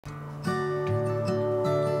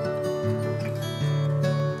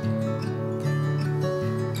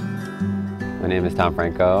My name is Tom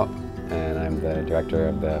Franco, and I'm the director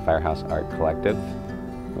of the Firehouse Art Collective,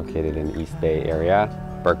 located in the East Bay area,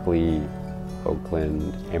 Berkeley,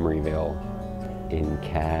 Oakland, Emeryville, in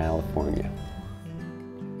California.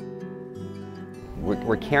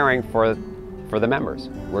 We're caring for the members.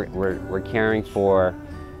 We're caring for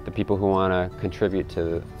the people who want to contribute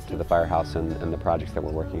to the Firehouse and the projects that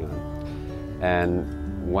we're working on.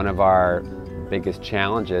 And one of our biggest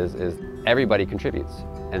challenges is everybody contributes.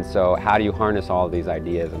 And so how do you harness all of these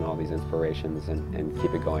ideas and all these inspirations and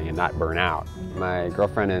keep it going and not burn out? My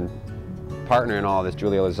girlfriend and partner in all this,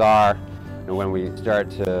 Julia Bazaar, and when we start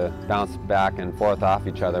to bounce back and forth off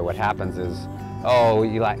each other, what happens is, oh,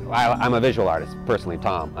 I'm a visual artist, personally,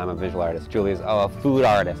 Tom. I'm a visual artist. Julia's, oh, a food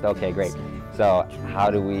artist. Okay, great. So how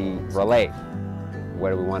do we relate?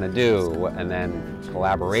 What do we want to do? And then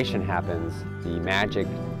collaboration happens. The magic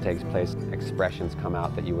takes place. Expressions come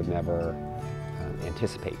out that you would never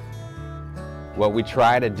anticipate. What we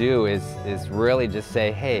try to do is really just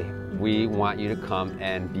say, hey, we want you to come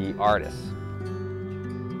and be artists.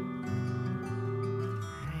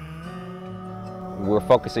 We're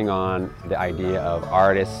focusing on the idea of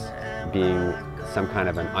artists being some kind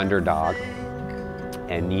of an underdog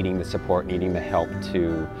and needing the support, needing the help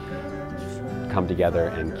to come together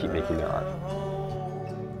and keep making their art.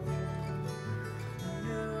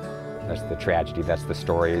 That's the tragedy, that's the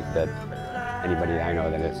story that anybody I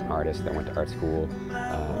know that is an artist that went to art school,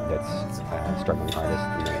 that's a struggling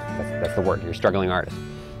artist, that's the word, you're a struggling artist.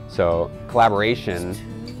 So collaboration,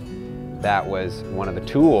 that was one of the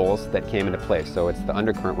tools that came into place. So it's the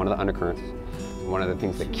undercurrent, one of the undercurrents. One of the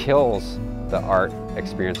things that kills the art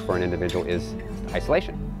experience for an individual is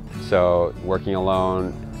isolation. So working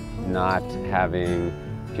alone, not having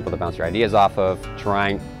people to bounce your ideas off of,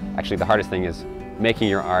 actually the hardest thing is making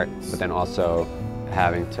your art, but then also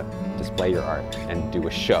having to display your art and do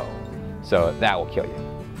a show. So that will kill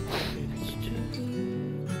you.